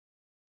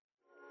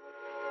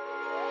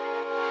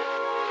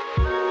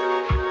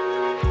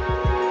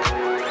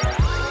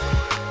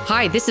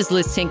Hi, this is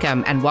Liz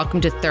Tinkham, and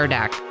welcome to Third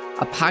Act,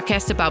 a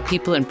podcast about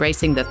people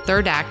embracing the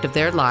third act of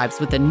their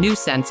lives with a new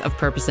sense of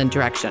purpose and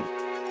direction.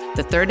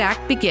 The third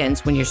act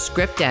begins when your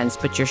script ends,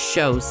 but your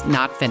show's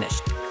not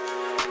finished.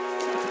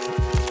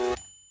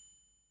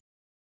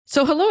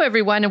 So hello,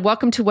 everyone, and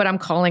welcome to what I'm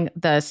calling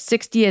the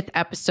 60th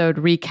episode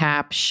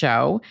recap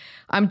show.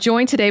 I'm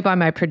joined today by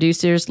my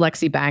producers,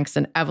 Lexi Banks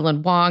and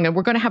Evelyn Wong, and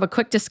we're going to have a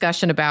quick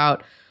discussion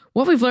about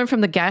what we've learned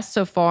from the guests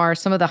so far,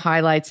 some of the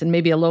highlights, and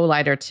maybe a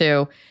lowlight or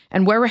two,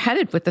 and where we're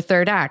headed with the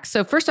third act.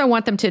 So first, I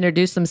want them to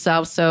introduce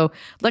themselves. So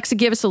Lexi,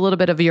 give us a little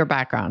bit of your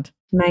background.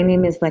 My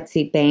name is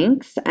Lexi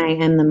Banks. I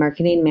am the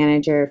marketing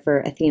manager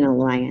for Athena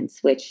Alliance,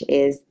 which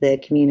is the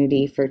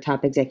community for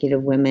top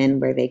executive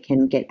women where they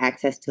can get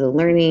access to the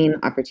learning,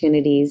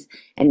 opportunities,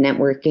 and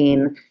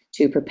networking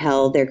to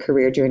propel their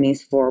career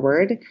journeys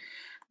forward.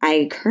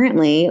 I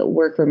currently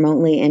work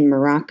remotely in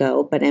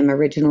Morocco, but am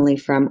originally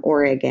from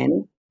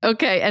Oregon.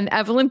 Okay. And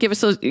Evelyn, give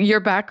us your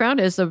background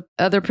as the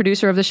other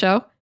producer of the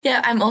show.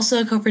 Yeah, I'm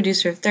also a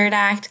co-producer of Third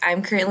Act.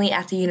 I'm currently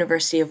at the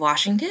University of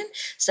Washington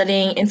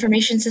studying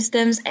information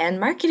systems and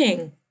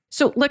marketing.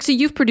 So Lexi,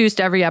 you've produced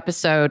every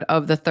episode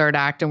of the third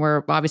act, and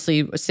we're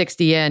obviously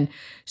 60 in.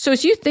 So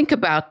as you think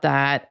about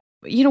that,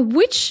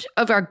 which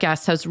of our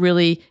guests has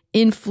really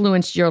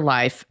influenced your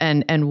life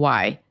and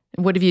why?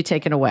 What have you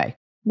taken away?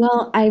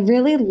 Well, I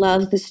really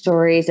love the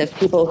stories of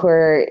people who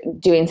are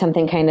doing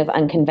something kind of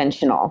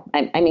unconventional.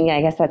 I mean, I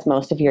guess that's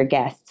most of your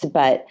guests,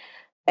 but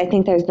I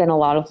think there's been a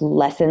lot of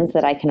lessons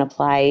that I can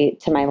apply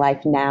to my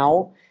life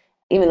now,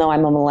 even though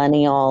I'm a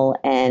millennial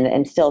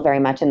and still very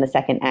much in the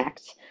second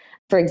act.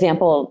 For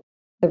example,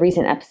 the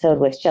recent episode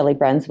with Shelley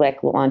Brunswick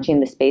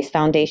launching the Space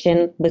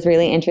Foundation was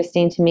really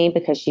interesting to me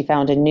because she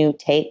found a new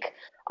take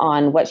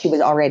on what she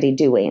was already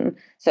doing.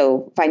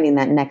 So finding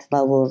that next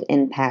level of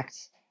impact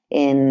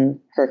in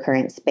her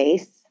current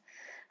space.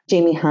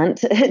 Jamie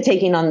Hunt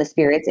taking on the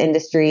spirits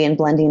industry and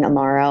blending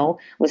Amaro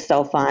was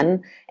so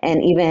fun.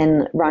 And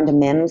even Rhonda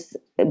Mims,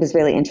 it was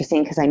really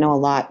interesting because I know a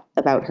lot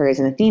about her as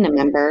an Athena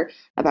member,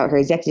 about her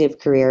executive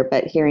career,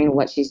 but hearing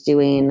what she's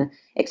doing,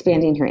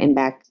 expanding her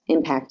impact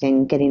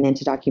and getting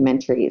into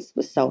documentaries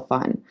was so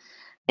fun.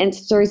 And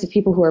stories of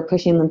people who are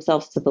pushing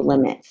themselves to the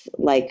limits,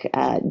 like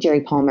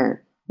Jerry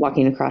Palmer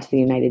walking across the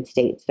United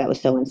States. That was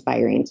so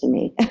inspiring to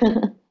me.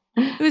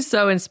 It was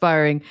so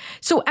inspiring.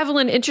 So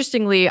Evelyn,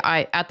 interestingly,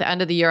 at the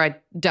end of the year, I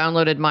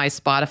downloaded my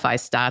Spotify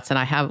stats, and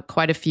I have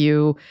quite a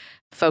few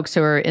folks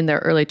who are in their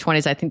early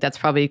 20s. I think that's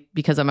probably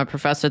because I'm a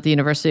professor at the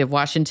University of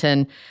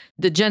Washington.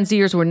 The Gen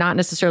Zers were not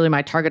necessarily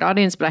my target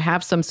audience, but I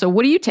have some. So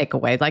what do you take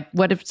away? Like,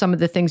 what are some of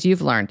the things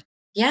you've learned?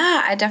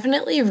 Yeah, I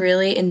definitely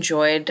really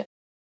enjoyed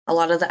a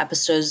lot of the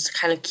episodes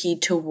kind of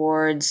keyed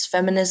towards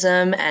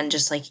feminism and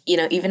just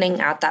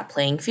evening out that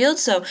playing field.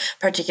 So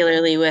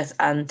particularly with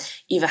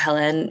Eva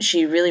Helen,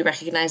 she really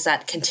recognized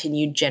that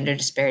continued gender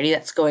disparity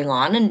that's going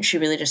on. And she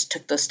really just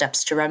took those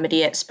steps to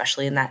remedy it,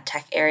 especially in that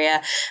tech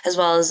area, as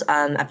well as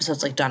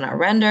episodes like Donna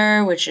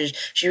Arender, which is,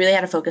 she really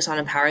had a focus on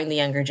empowering the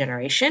younger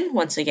generation.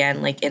 Once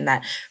again, like in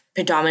that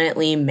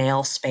predominantly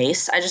male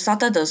space. I just thought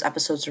that those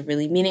episodes were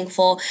really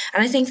meaningful.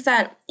 And I think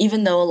that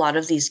even though a lot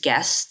of these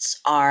guests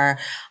are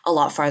a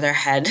lot farther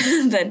ahead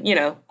than,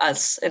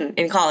 us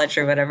in college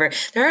or whatever,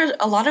 there are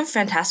a lot of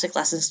fantastic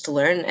lessons to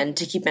learn and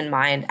to keep in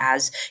mind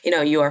as,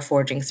 you are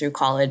forging through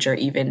college or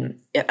even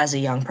as a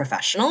young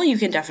professional. You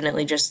can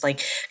definitely just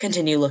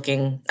continue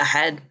looking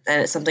ahead.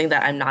 And it's something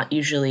that I'm not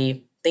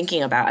usually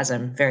thinking about as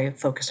I'm very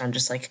focused on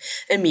just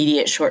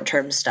immediate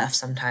short-term stuff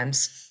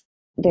sometimes.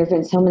 There have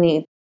been so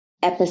many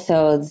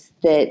episodes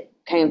that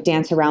kind of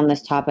dance around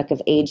this topic of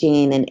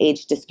aging and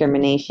age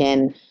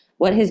discrimination.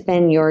 What has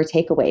been your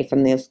takeaway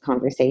from those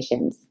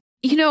conversations?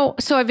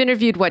 So I've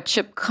interviewed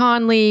Chip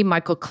Conley,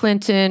 Michael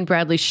Clinton,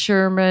 Bradley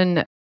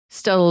Sherman,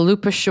 Stella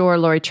Lupashore,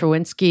 Lori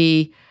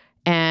Trowinski,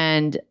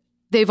 and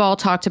they've all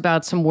talked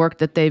about some work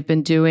that they've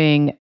been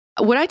doing.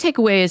 What I take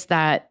away is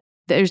that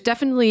there's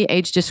definitely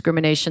age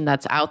discrimination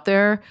that's out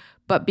there,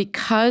 but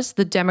because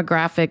the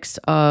demographics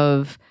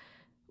of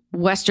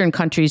Western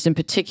countries in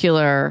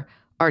particular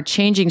are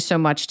changing so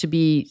much to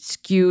be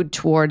skewed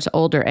towards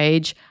older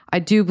age, I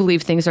do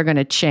believe things are going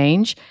to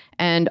change.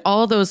 And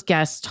all those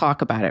guests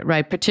talk about it,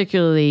 right?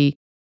 Particularly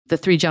the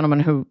three gentlemen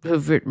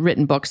who've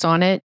written books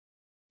on it.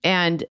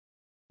 And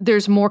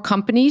there's more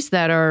companies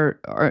that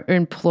are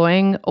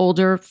employing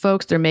older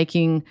folks. They're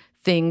making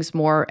things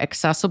more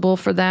accessible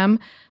for them.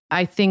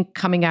 I think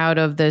coming out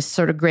of this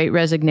sort of great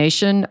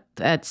resignation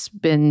that's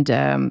been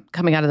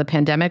coming out of the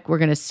pandemic, we're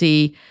going to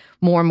see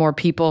more and more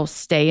people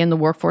stay in the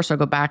workforce or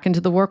go back into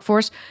the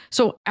workforce.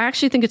 So I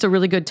actually think it's a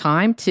really good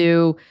time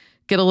to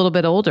get a little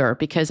bit older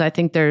because I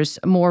think there's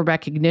more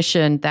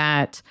recognition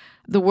that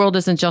the world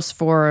isn't just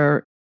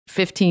for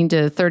 15 to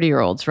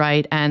 30-year-olds,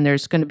 right? And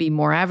there's going to be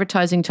more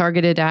advertising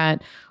targeted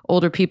at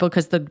older people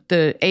because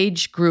the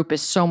age group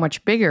is so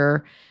much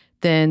bigger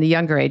than the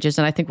younger ages.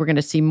 And I think we're going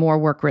to see more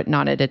work written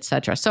on it, et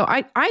cetera. So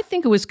I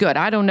think it was good.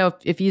 I don't know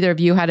if either of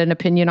you had an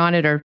opinion on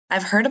it or.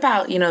 I've heard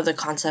about, the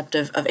concept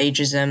of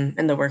ageism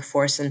in the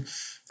workforce. And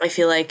I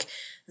feel like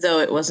though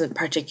it wasn't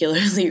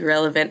particularly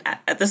relevant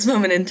at this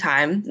moment in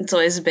time. It's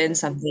always been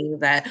something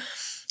that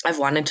I've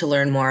wanted to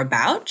learn more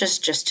about,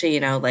 just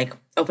to, like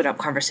open up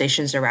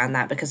conversations around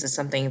that, because it's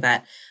something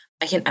that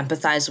I can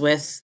empathize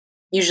with.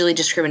 Usually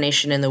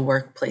discrimination in the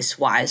workplace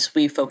wise,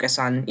 we focus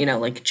on,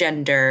 like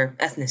gender,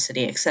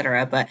 ethnicity,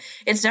 etc. But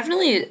it's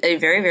definitely a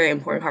very, very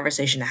important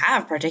conversation to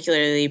have,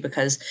 particularly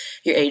because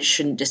your age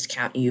shouldn't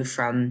discount you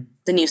from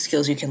the new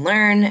skills you can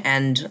learn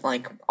and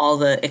like all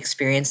the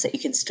experience that you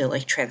can still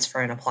like transfer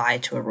and apply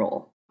to a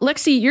role.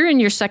 Lexi, you're in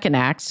your second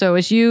act. So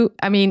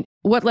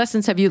what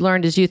lessons have you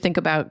learned as you think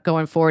about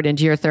going forward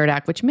into your third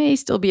act, which may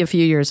still be a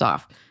few years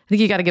off? I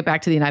think you got to get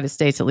back to the United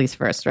States at least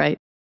first, right?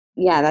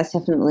 Yeah, that's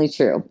definitely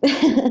true.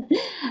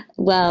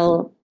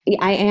 Well,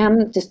 I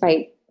am,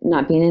 despite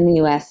not being in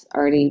the US,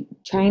 already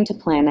trying to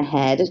plan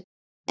ahead.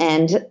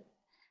 And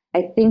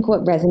I think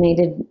what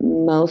resonated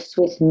most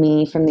with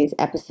me from these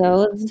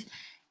episodes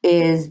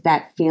is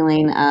that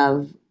feeling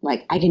of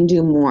like, I can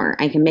do more.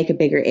 I can make a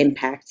bigger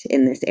impact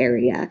in this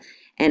area.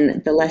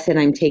 And the lesson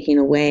I'm taking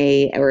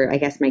away, or I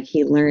guess my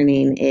key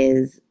learning,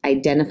 is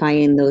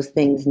identifying those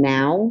things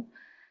now.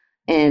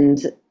 And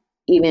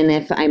even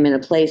if I'm in a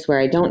place where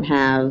I don't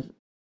have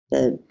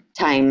the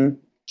time,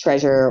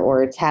 treasure,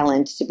 or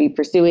talent to be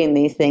pursuing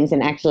these things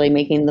and actually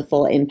making the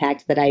full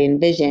impact that I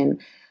envision,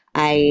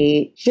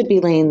 I should be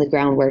laying the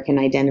groundwork and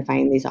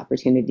identifying these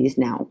opportunities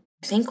now.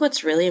 I think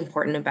what's really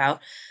important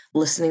about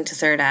listening to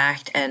Third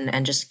Act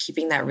and just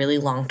keeping that really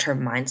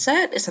long-term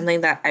mindset is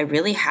something that I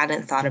really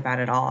hadn't thought about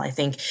at all. I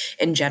think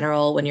in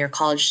general, when you're a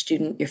college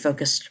student, you're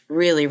focused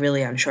really,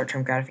 really on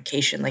short-term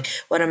gratification. Like,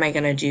 what am I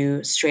going to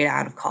do straight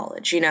out of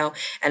college,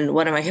 and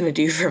what am I going to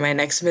do for my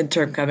next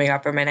midterm coming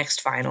up or my next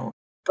final?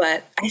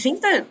 But I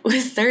think that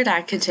with Third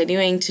Act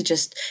continuing to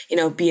just,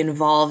 be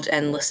involved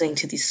and listening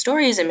to these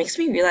stories, it makes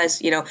me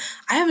realize,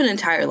 I have an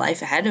entire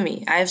life ahead of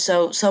me. I have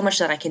so much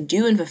that I can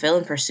do and fulfill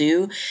and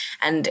pursue.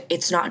 And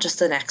it's not just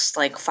the next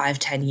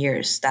 5-10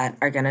 years that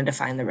are going to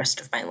define the rest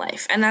of my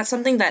life. And that's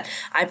something that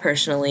I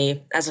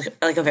personally, as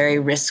a very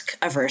risk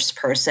averse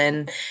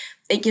person,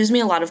 it gives me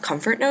a lot of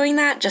comfort knowing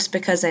that, just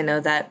because I know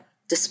that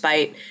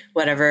despite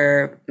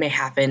whatever may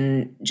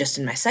happen just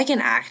in my second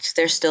act,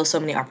 there's still so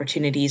many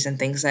opportunities and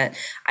things that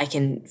I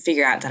can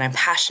figure out that I'm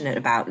passionate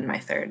about in my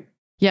third.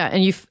 Yeah.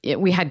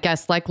 And we had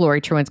guests like Lori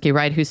Trawinsky,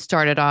 right, who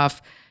started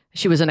off,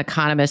 she was an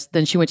economist,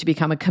 then she went to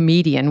become a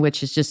comedian,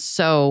 which is just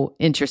so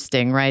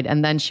interesting, right?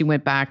 And then she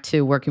went back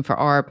to working for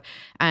ARP,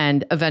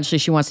 and eventually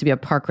she wants to be a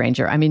park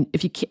ranger. I mean,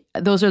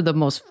 those are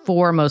the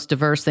four most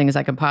diverse things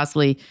I can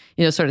possibly,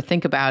 sort of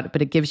think about,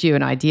 but it gives you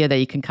an idea that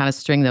you can kind of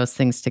string those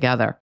things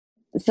together.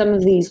 Some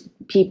of these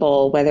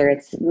people, whether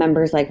it's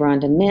members like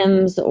Rhonda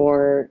Mims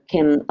or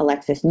Kim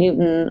Alexis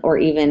Newton, or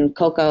even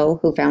Coco,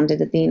 who founded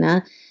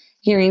Athena,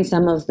 hearing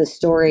some of the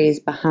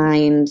stories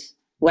behind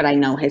what I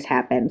know has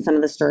happened, some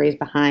of the stories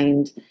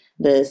behind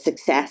the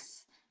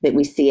success that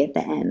we see at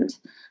the end.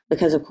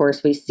 Because, of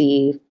course, we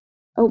see,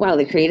 oh, wow,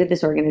 they created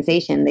this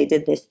organization, they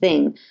did this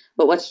thing,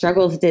 but what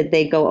struggles did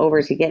they go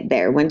over to get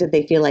there? When did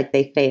they feel like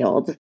they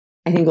failed?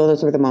 I think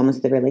those were the moments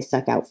that really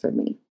stuck out for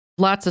me.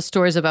 Lots of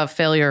stories about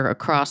failure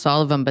across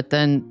all of them, but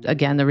then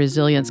again, the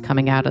resilience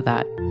coming out of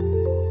that.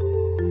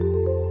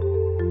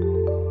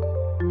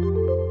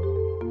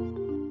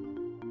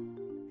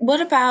 What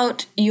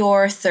about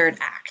your third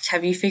act?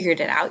 Have you figured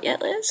it out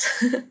yet,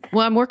 Liz?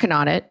 Well, I'm working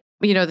on it.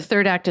 The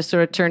third act has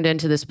sort of turned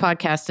into this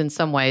podcast in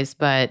some ways,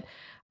 but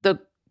the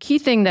key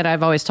thing that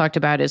I've always talked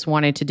about is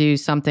wanting to do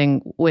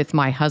something with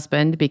my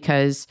husband,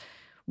 because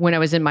when I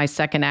was in my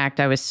second act,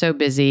 I was so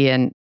busy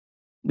and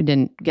we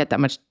didn't get that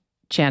much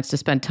chance to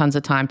spend tons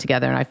of time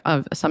together. And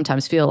I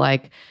sometimes feel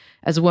like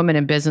as a woman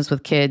in business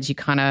with kids, you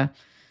kind of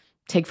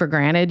take for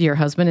granted your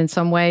husband in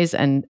some ways.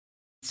 And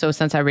so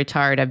since I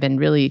retired, I've been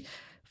really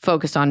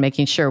focused on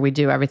making sure we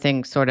do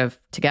everything sort of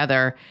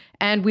together.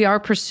 And we are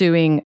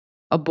pursuing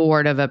a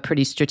board of a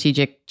pretty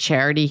strategic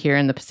charity here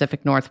in the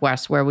Pacific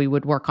Northwest where we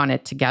would work on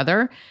it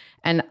together.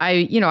 And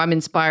I'm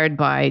inspired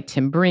by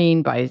Tim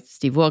Breen, by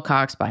Steve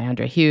Wilcox, by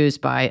Andrea Hughes,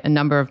 by a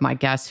number of my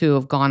guests who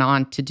have gone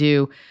on to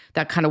do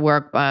that kind of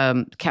work.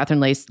 Catherine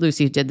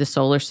Lucy did the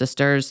Solar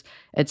Sisters,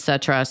 et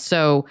cetera.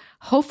 So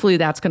hopefully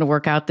that's going to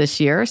work out this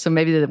year. So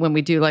maybe when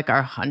we do like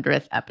our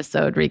 100th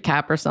episode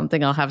recap or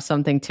something, I'll have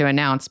something to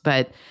announce.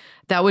 But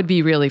that would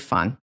be really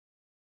fun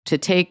to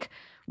take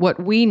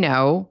what we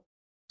know,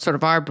 sort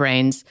of our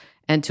brains,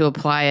 and to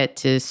apply it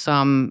to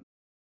some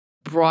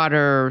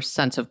broader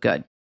sense of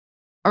good.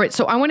 All right,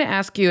 so I want to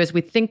ask you, as we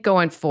think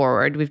going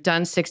forward, we've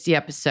done 60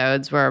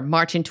 episodes, we're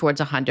marching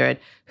towards 100.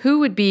 Who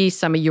would be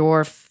some of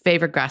your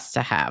favorite guests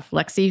to have?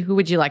 Lexi, who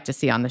would you like to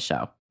see on the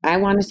show? I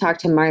want to talk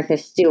to Martha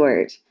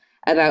Stewart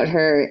about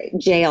her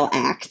jail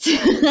act.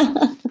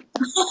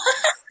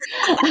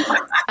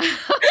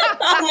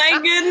 Oh my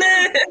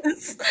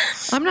goodness.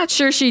 I'm not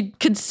sure she'd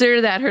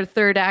consider that her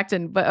third act,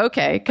 but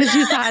okay, because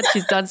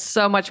she's done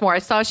so much more. I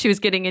saw she was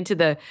getting into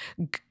the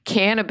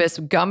cannabis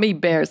gummy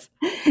bears.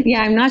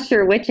 Yeah, I'm not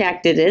sure which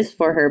act it is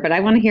for her, but I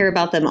want to hear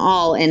about them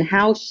all and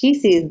how she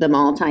sees them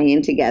all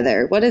tying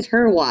together. What is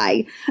her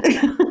why?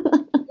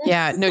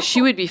 Yeah, no,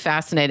 she would be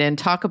fascinated. And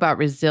talk about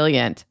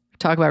resilient.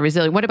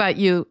 What about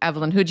you,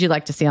 Evelyn? Who'd you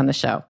like to see on the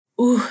show?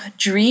 Ooh,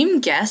 dream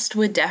guest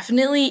would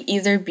definitely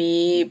either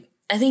be,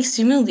 I think,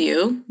 Simu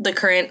Liu, the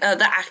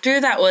actor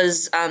that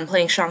was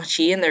playing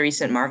Shang-Chi in the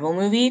recent Marvel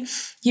movie.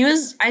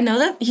 I know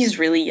that he's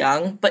really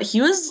young, but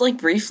he was like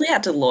briefly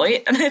at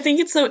Deloitte. And I think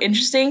it's so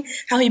interesting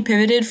how he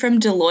pivoted from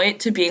Deloitte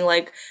to being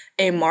like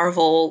a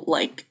Marvel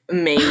like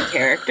main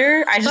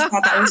character. I just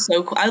thought that was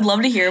so cool. I'd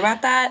love to hear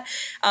about that.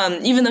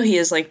 Even though he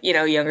is like,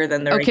 younger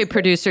than the Okay,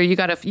 producer, you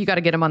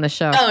gotta get him on the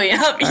show. Oh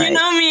yeah, All right.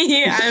 know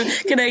me. I'm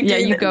connected. Yeah,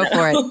 you go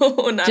for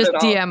it. Just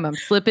DM him.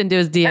 Slip into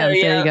his DMs.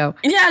 Yeah. There you go.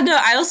 Yeah, no,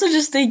 I also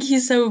just think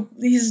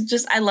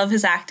I love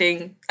his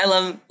acting. I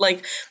love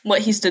like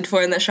what he stood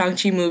for in the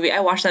Shang-Chi movie.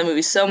 I watched that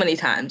movie so many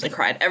times and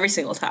cried every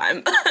single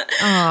time. But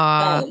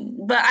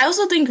I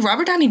also think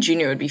Robert Downey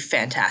Jr. would be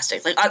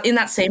fantastic, like in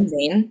that same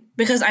vein,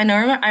 because I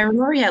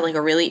remember he had like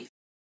a really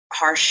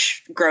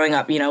harsh growing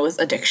up, with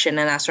addiction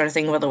and that sort of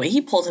thing. But the way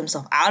he pulled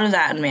himself out of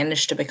that and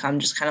managed to become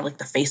just kind of like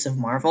the face of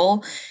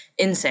Marvel,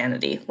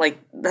 insanity. Like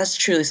that's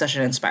truly such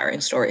an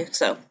inspiring story.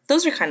 So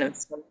those are kind of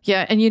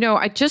yeah. And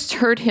I just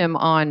heard him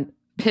on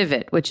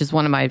Pivot, which is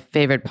one of my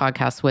favorite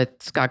podcasts with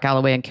Scott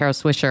Galloway and Kara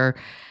Swisher.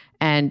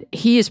 And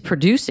he is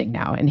producing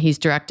now, and he's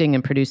directing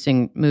and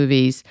producing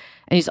movies.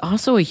 And he's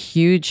also a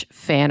huge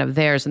fan of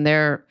theirs, and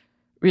they're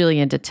really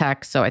into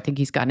tech. So I think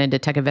he's gotten into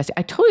tech investing.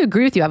 I totally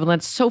agree with you, Evelyn.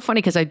 It's so funny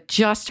because I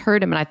just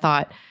heard him and I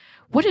thought,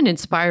 what an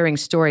inspiring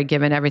story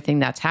given everything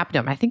that's happened to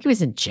him. I think he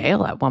was in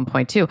jail at one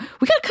point too.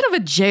 We got kind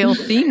of a jail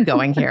theme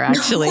going here,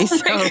 actually.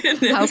 So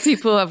how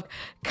people have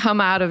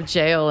come out of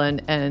jail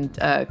and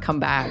come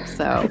back.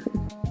 So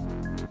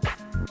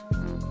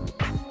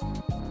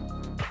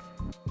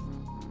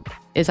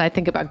as I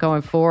think about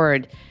going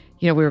forward,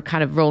 we were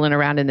kind of rolling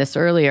around in this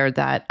earlier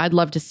that I'd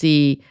love to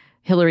see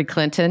Hillary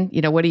Clinton.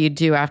 What do you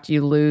do after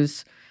you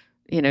lose,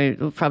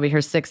 probably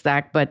her sixth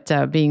act, but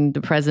being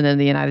the president of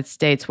the United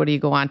States, what do you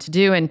go on to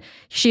do? And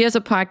she has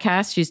a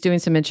podcast. She's doing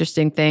some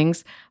interesting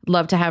things.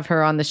 Love to have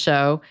her on the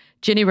show.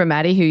 Ginny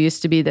Rometty, who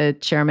used to be the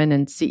chairman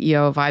and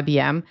CEO of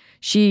IBM,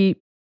 she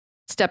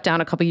stepped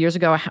down a couple of years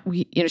ago.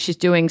 She's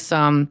doing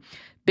some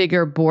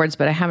bigger boards,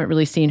 but I haven't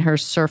really seen her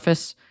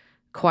surface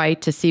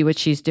quite to see what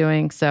she's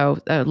doing. So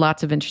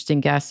lots of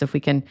interesting guests. If we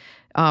can,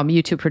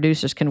 you two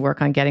producers can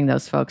work on getting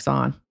those folks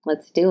on.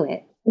 Let's do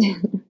it.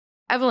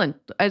 Evelyn,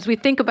 as we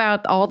think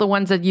about all the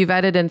ones that you've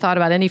edited and thought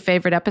about, any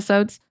favorite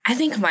episodes? I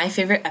think my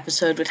favorite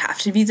episode would have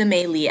to be the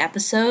Mei Li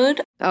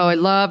episode. Oh, I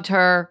loved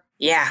her.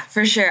 Yeah,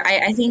 for sure.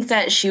 I think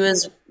that she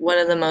was one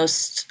of the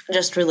most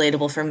just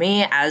relatable for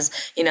me as,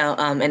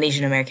 an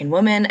Asian American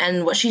woman.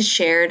 And what she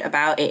shared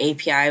about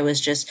AAPI was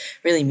just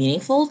really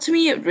meaningful to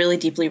me. It really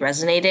deeply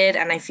resonated.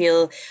 And I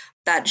feel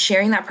that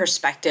sharing that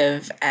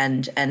perspective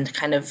and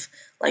kind of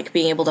like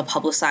being able to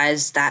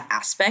publicize that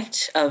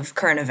aspect of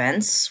current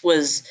events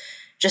was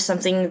just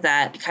something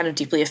that kind of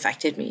deeply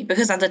affected me,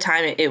 because at the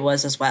time it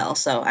was as well.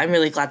 So I'm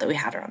really glad that we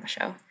had her on the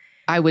show.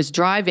 I was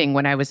driving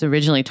when I was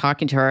originally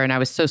talking to her, and I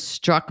was so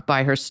struck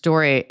by her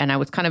story, and I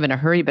was kind of in a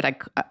hurry, but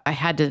I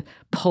had to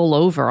pull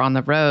over on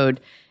the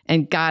road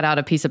and got out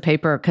a piece of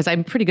paper because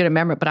I'm pretty good at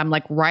memory, but I'm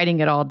like writing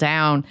it all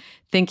down,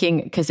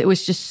 thinking, because it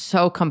was just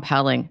so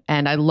compelling,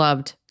 and I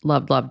loved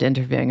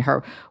interviewing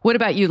her. What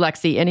about you,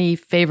 Lexi? Any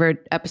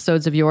favorite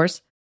episodes of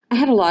yours? I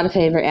had a lot of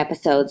favorite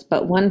episodes,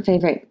 but one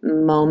favorite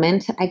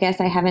moment, I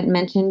guess I haven't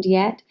mentioned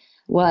yet,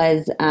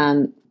 was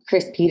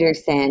Chris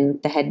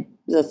Peterson,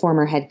 the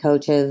former head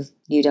coach of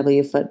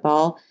UW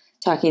football,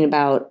 talking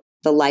about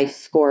the life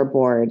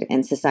scoreboard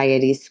and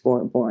society's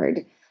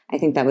scoreboard. I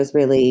think that was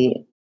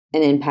really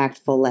an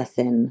impactful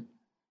lesson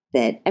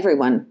that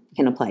everyone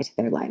can apply to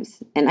their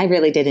lives. And I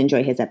really did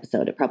enjoy his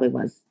episode. It probably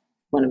was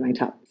one of my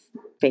top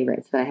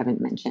favorites that I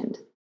haven't mentioned.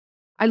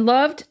 I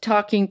loved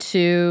talking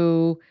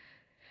to,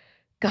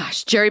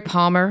 Jerry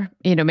Palmer.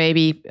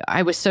 Maybe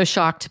I was so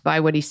shocked by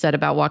what he said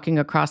about walking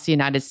across the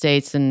United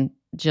States and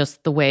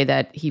just the way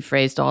that he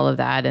phrased all of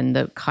that and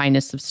the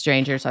kindness of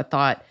strangers. I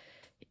thought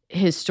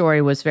his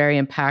story was very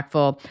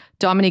impactful.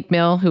 Dominique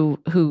Mill,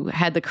 who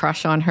had the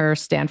crush on her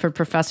Stanford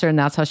professor, and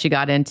that's how she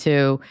got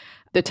into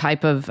the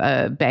type of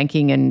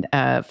banking and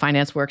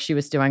finance work she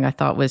was doing, I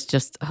thought was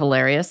just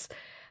hilarious.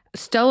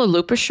 Stella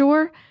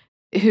Lupashore,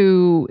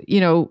 who,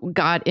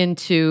 got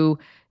into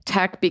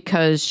tech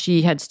because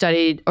she had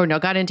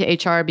got into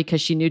HR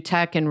because she knew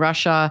tech in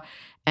Russia,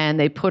 and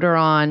they put her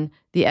on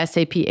the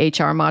SAP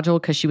HR module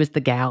because she was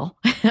the gal.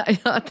 I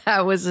thought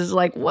that was just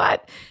like,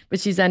 what? But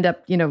she's ended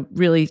up,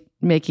 really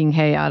making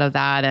hay out of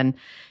that. And,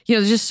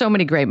 there's just so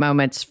many great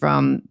moments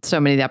from so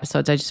many of the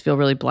episodes. I just feel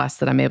really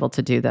blessed that I'm able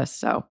to do this.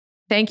 So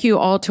thank you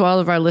all to all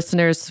of our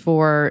listeners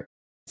for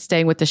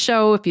staying with the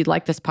show. If you'd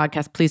like this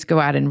podcast, please go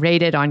out and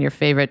rate it on your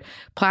favorite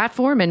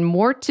platform, and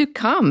more to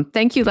come.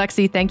 Thank you,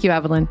 Lexi. Thank you,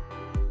 Evelyn.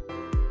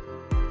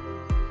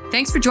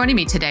 Thanks for joining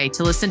me today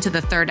to listen to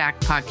the Third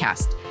Act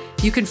podcast.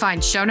 You can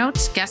find show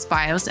notes, guest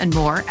bios, and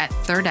more at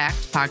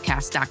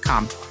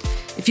thirdactpodcast.com.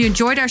 If you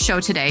enjoyed our show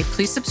today,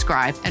 please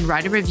subscribe and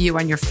write a review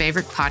on your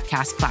favorite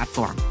podcast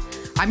platform.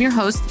 I'm your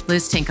host,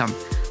 Liz Tinkham.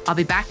 I'll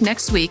be back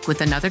next week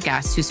with another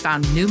guest who's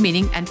found new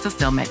meaning and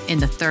fulfillment in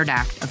the third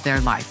act of their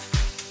life.